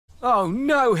Oh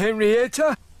no,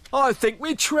 Henrietta. I think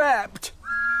we're trapped.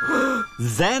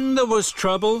 Then there was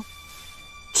trouble.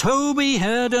 Toby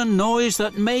heard a noise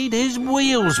that made his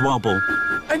wheels wobble.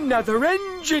 Another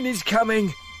engine is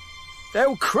coming.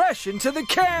 They'll crash into the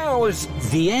cows.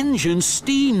 The engine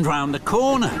steamed round the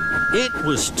corner. It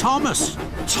was Thomas.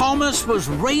 Thomas was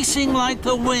racing like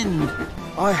the wind.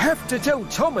 I have to tell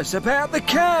Thomas about the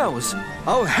cows.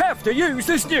 I'll have to use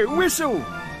this new whistle.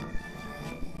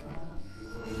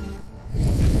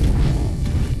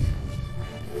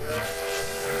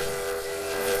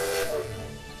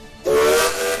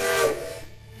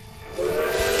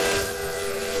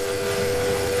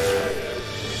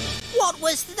 What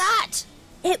was that?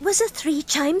 It was a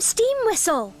 3-chime steam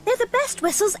whistle. They're the best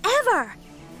whistles ever.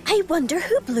 I wonder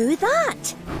who blew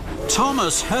that.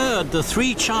 Thomas heard the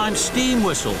 3-chime steam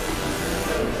whistle.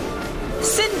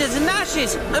 Cinders and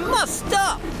ashes! I must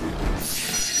stop!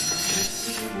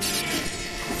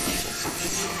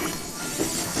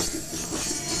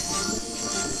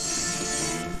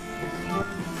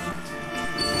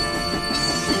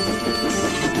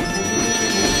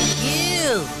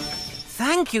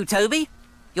 Thank you, Toby.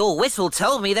 Your whistle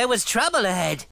told me there was trouble ahead.